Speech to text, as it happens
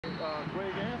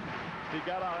He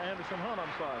got out, Anderson Hunt,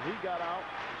 I'm sorry. He got out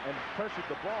and pressured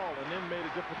the ball and then made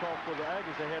it difficult for the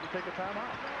Aggies. They had to take a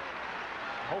timeout.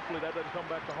 Hopefully that doesn't come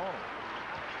back to haunt them.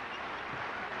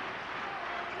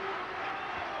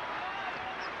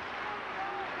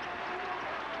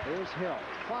 Here's Hill.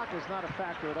 Clock is not a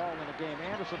factor at all in the game.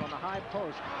 Anderson on the high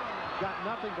post got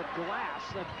nothing but glass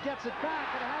and gets it back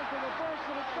and has the reverse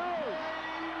and it goes.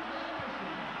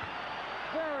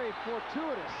 Very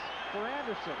fortuitous for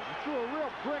Anderson. He threw a real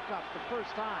brick up the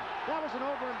first time. That was an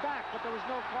over and back, but there was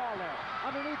no call there.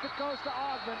 Underneath it goes to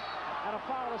Ogden, and a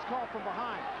foul is called from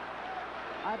behind.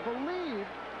 I believe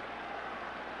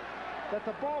that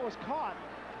the ball was caught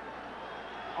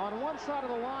on one side of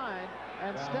the line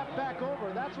and stepped back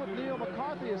over. That's what Neil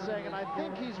McCarthy is saying, and I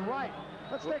think he's right.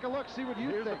 Let's take a look, see what you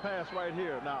think. Here's the pass right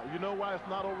here. Now, you know why it's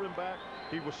not over and back?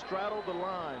 He was straddled the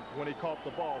line when he caught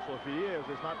the ball, so if he is,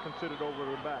 it's not considered over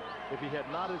and back. If he had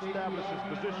not established his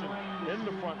position in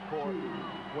the front court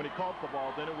when he caught the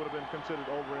ball, then it would have been considered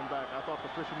over and back. I thought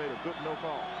the official made a good no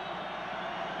call.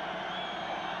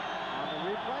 On the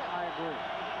replay, I agree.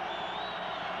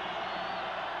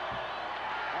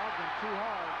 Ogden too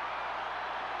hard.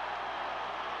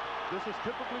 This has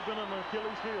typically been an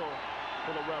Achilles heel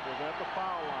for the Rebels at the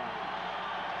foul line.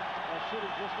 They're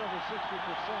shooting just over 60%.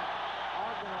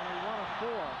 Ogden only 1 of 4,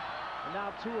 and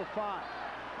now 2 of 5.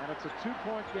 And it's a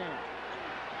 2-point game.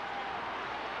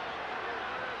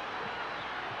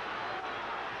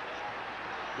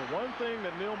 The one thing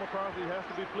that Neil McCarthy has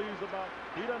to be pleased about,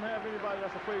 he doesn't have anybody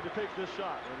that's afraid to take this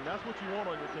shot. And that's what you want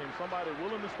on your team. Somebody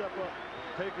willing to step up,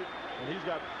 take it, and he's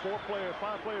got 5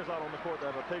 players out on the court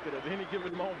that will take it at any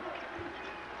given moment.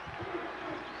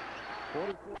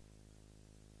 44.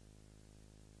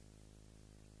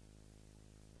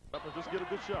 Up and just get a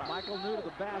good shot. Michael New to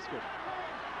the basket.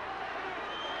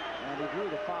 And he drew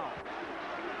the foul.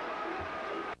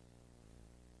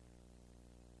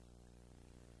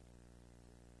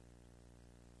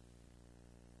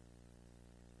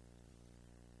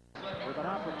 With an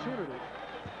opportunity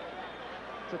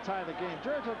to tie the game.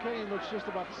 George O'Kane looks just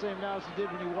about the same now as he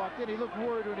did when he walked in. He looked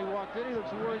worried when he walked in. He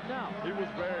looks worried now. He was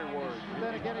very worried. And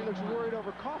then again, he looks worried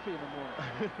over coffee in the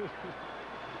morning.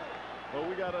 Well,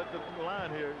 we got the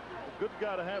line here. A good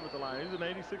guy to have at the line. He's an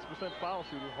 86% foul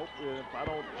shooter. Hopefully, if I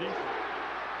don't jinx it.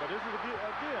 But this is,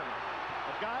 again,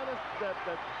 a guy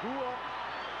that grew up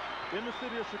in the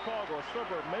city of Chicago, a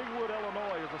suburb. Maywood,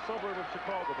 Illinois is a suburb of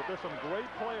Chicago, but there's some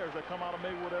great players that come out of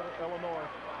Maywood, Illinois.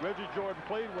 Reggie Jordan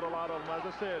played with a lot of them. As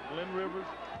I said, Lynn Rivers,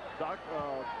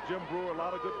 Jim Brewer, a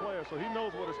lot of good players. So he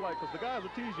knows what it's like, because the guys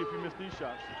will tease you if you miss these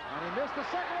shots. And he missed the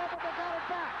second one, but they got it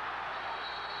back.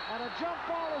 And a jump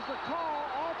ball is the call.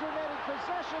 Alternating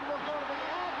possession will go to the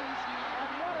Aggies,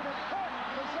 and what an important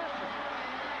possession.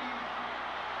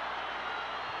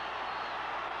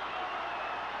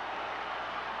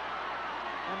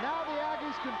 And now the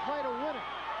Aggies can play to win it.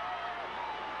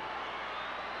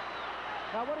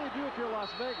 Now, what do you do if you're Las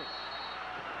Vegas?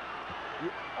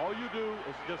 All you do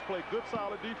is just play good,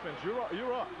 solid defense. You're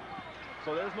up.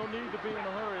 So there's no need to be in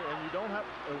a hurry, and you don't have.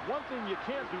 One thing you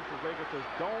can't do for Vegas is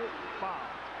don't foul.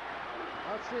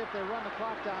 Let's see if they run the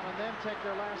clock down and then take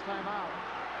their last time out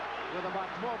with about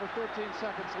 12 or 13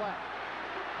 seconds left.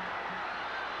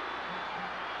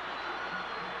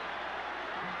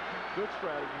 Good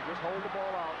strategy. Just hold the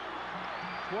ball out.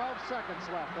 12 seconds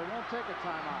left. They won't take a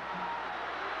timeout.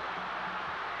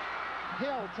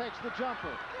 Hill takes the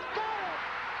jumper. Got it!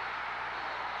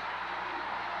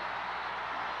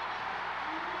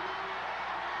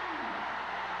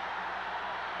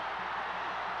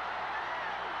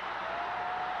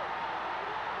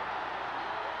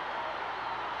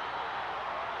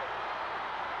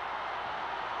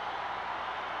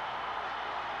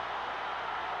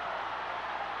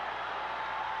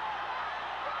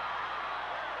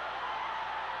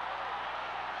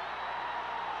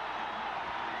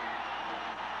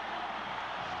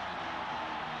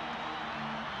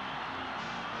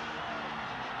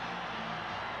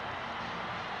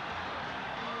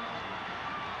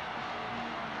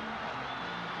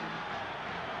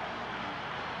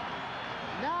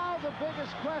 The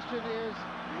biggest question is,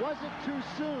 was it too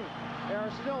soon? There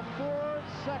are still 4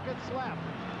 seconds left.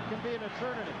 It can be an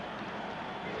eternity.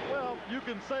 Well, you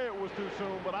can say it was too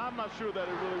soon, but I'm not sure that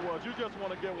it really was. You just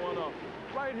want to get one up.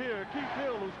 Right here, Keith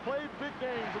Hill, who's played big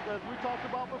games, as we talked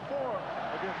about before,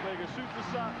 against Vegas, shoots the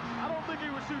shot. I don't think he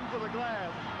was shooting for the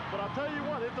glass, but I'll tell you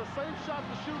what, it's a safe shot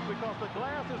to shoot because the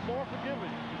glass is more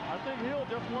forgiving. I think Hill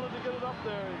just wanted to get it up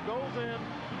there. It goes in.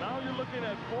 Now you're looking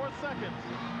at 4 seconds.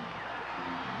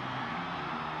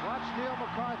 Watch Neil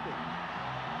McCarthy.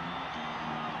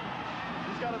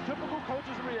 He's got a typical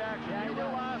coach's reaction. Yeah, he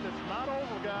realized it's not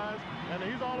over, guys.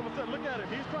 of a sudden, look at him.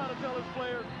 He's trying to tell his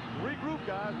players, regroup,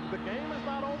 guys. The game is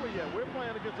not over yet. We're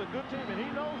playing against a good team, and he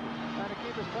knows it. Trying to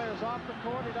keep his players off the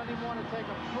court. He doesn't even want to take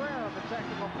a prayer of a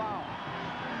technical foul.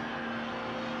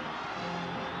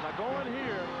 Now going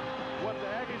here, what the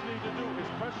Aggies need to do is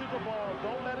pressure the ball.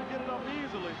 Don't let it get it up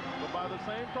easily. But by the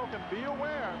same token, be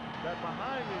aware that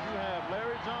behind you, you have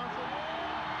Larry Johnson,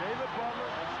 David Butler,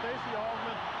 and Stacey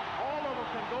Augmon. All of them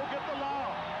can go get the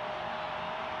lob.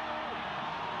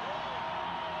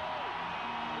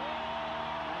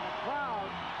 And the crowd,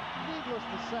 needless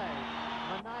to say,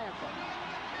 maniacal.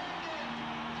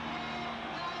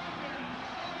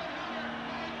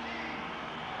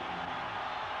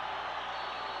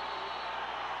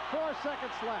 Four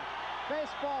seconds left.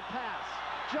 Baseball pass.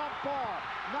 Jump ball.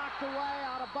 Knocked away,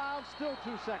 out of bounds. Still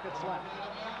 2 seconds left.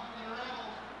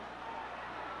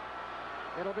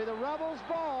 It'll be the Rebels'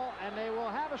 ball, and they will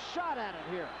have a shot at it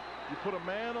here. You put a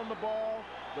man on the ball.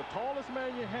 The tallest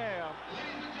man you have,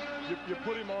 you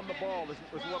put him on the ball is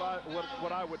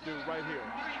what I would do right here.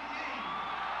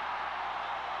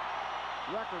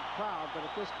 Record crowd, but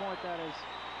at this point that is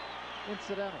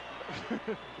incidental.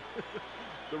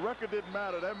 The record didn't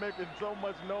matter. They're making so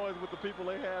much noise with the people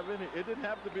they have in it. It didn't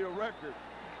have to be a record.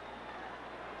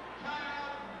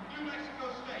 New Mexico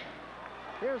State.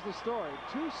 Here's the story.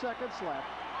 2 seconds left.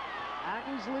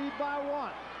 Aggies lead by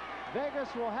 1. Vegas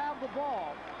will have the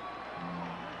ball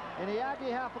in the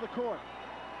Aggie half of the court.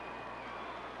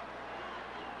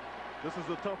 This is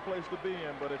a tough place to be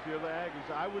in, but if you're the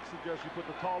Aggies, I would suggest you put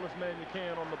the tallest man you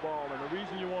can on the ball. And the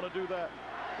reason you want to do that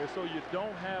is so you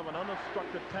don't have an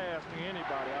unobstructed pass to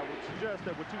anybody. I would suggest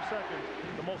that with 2 seconds,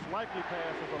 the most likely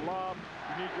pass is a lob.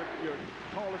 You need your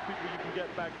tallest people you can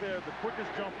get back there, the quickest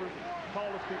jumpers,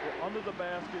 tallest people under the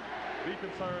basket. Be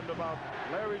concerned about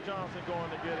Larry Johnson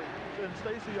going to get it, and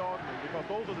Stacey Augmon, because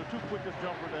those are the 2 quickest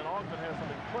jumpers, and Augmon has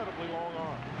some incredibly long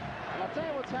arms. And I'll tell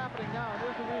you what's happening now, and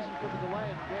here's the reason for the delay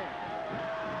in the game.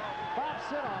 Bob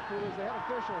Sitoff, who is the head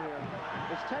official here,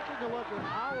 is taking a look at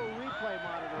our replay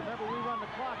monitor. Remember, we run the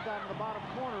clock down in the bottom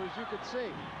corner, as you can see.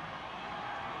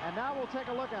 And now we'll take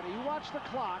a look at it. You watch the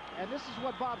clock, and this is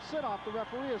what Bob Sitoff, the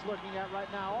referee, is looking at right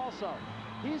now also.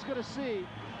 He's going to see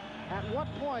at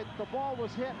what point the ball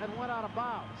was hit and went out of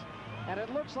bounds. And it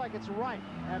looks like it's right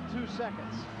at 2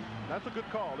 seconds. That's a good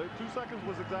call. 2 seconds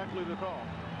was exactly the call.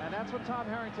 And that's what Tom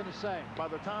Harrington is saying. By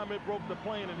the time it broke the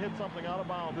plane and hit something out of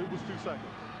bounds, it was 2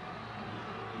 seconds.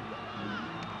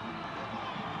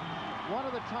 One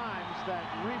of the times that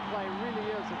replay really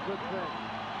is a good thing.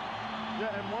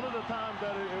 Yeah, and one of the times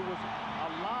that it was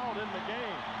allowed in the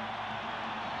game.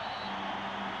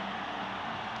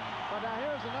 But now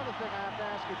here's another thing I have to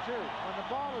ask you too. When the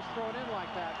ball is thrown in like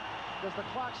that, does the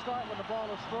clock start when the ball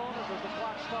is thrown, or does the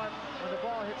clock start when the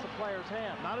ball hits the player's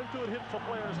hand? Not until it hits the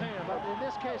player's hand. But in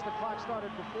this case, the clock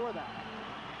started before that.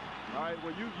 All right,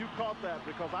 well, you caught that,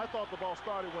 because I thought the ball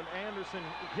started when Anderson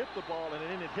hit the ball, and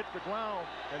then it hit the ground,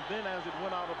 and then as it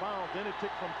went out of bounds, then it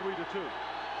ticked from 3 to 2.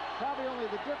 Probably only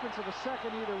the difference of a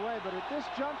second either way, but at this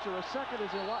juncture, a second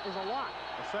is a lot.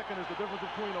 A second is the difference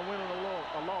between a win and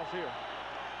a loss here.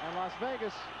 And Las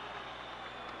Vegas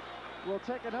will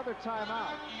take another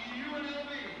timeout.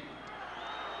 UNLV.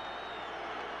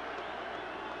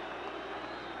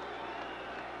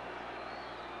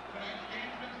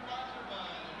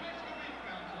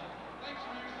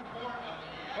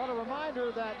 Well, a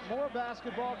reminder that more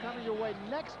basketball coming your way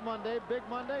next Monday, Big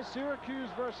Monday, Syracuse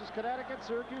versus Connecticut.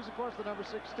 Syracuse, of course, the number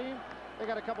 6 team. They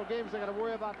got a couple games they got to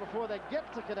worry about before they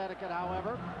get to Connecticut,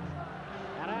 however.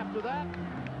 And after that,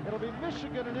 it'll be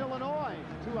Michigan and Illinois,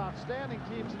 2 outstanding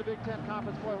teams in the Big Ten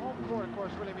Conference. Boy, home court, of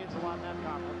course, really means a lot in that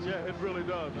conference. Yeah, it really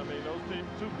does. I mean, those teams,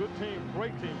 2 good teams,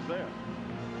 great teams there.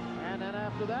 And then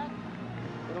after that,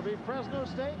 it'll be Fresno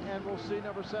State, and we'll see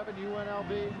number 7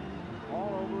 UNLV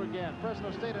all over again.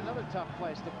 Fresno State, another tough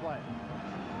place to play.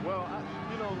 Well,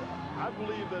 I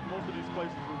believe that most of these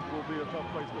places will be a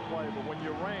tough place to play, but when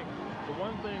you're ranked, the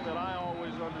one thing that I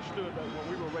always understood that when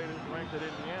we were ranked at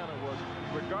Indiana was,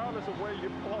 regardless of where you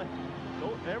play,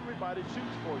 everybody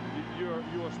shoots for you.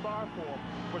 You're a star for them.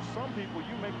 For some people,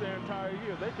 you make their entire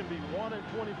year. They can be 1 and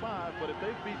 25, but if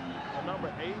they beat a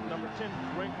number 8, number 10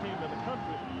 ranked team in the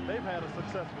country, they've had a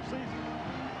successful season.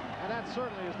 And that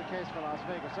certainly is the case for Las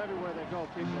Vegas. Everywhere they go,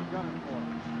 people are gunning for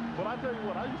them. But I tell you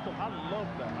what, I love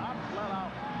that. I flat out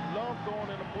love going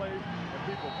in a place and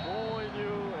people bullying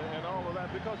you and all of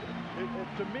that, because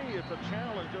to me, it's a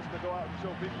challenge just to go out and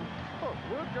show people, look,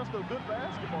 we're just a good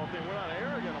basketball team. We're not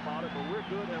arrogant about it, but we're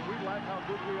good, and we like how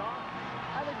good we are.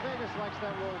 I think Vegas likes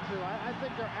that role, too. I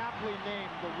think they're aptly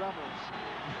named the Rebels.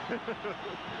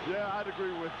 Yeah, I'd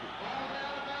agree with you.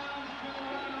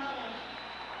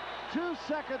 2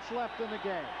 seconds left in the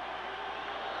game.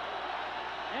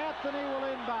 Anthony will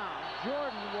inbound.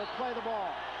 Jordan will play the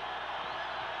ball.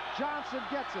 Johnson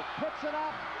gets it, puts it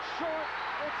up, short,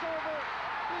 it's over.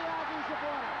 The Aggies have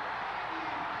won it.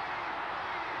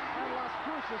 And Las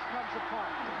Cruces comes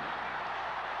apart.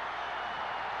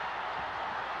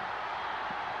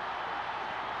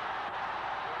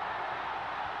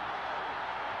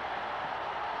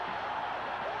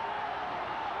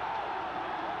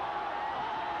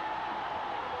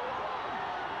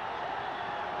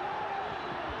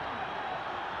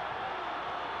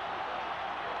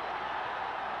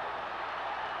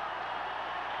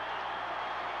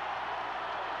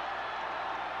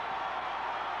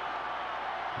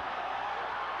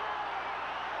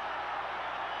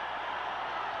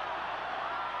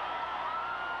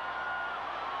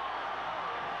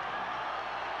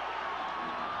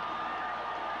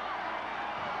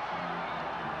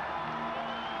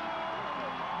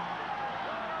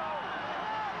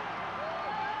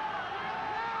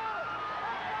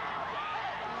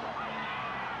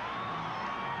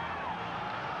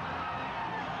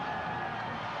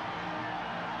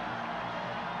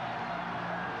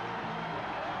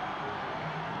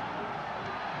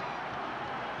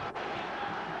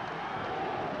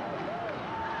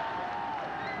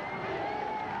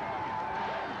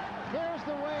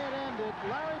 The way it ended,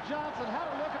 Larry Johnson had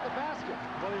a look at the basket.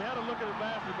 Well, he had a look at the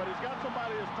basket, but he's got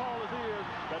somebody as tall as he is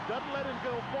that doesn't let him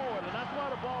go forward, and that's why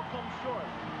the ball comes short.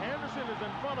 Anderson is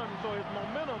in front of him, so his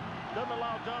momentum doesn't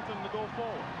allow Johnson to go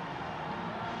forward.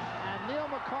 And Neil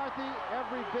McCarthy,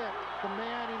 every bit the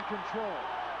man in control.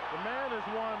 The man has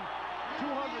won 200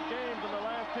 games in the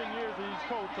last 10 years that he's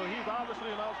coached, so he's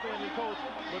obviously an outstanding coach.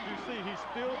 But you see, he's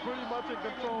still pretty much in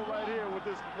control right here with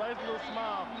this nice little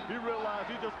smile. He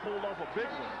realized he just pulled off a big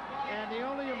one. And the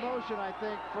only emotion, I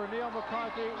think, for Neil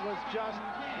McCarthy was just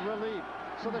relief.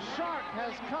 So the shark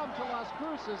has come to Las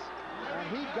Cruces, and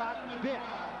he got bit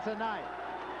tonight.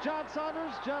 John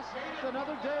Saunders, just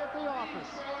another day at the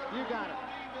office. You got it.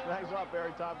 Thanks a lot,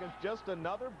 Barry Tompkins. Just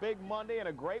another big Monday, and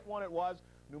a great one it was.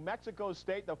 New Mexico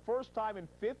State, the first time in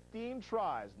 15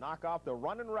 tries, knock off the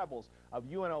running Rebels of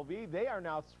UNLV. They are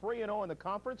now 3-0 in the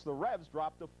conference. The Revs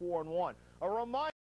dropped to 4-1. A reminder.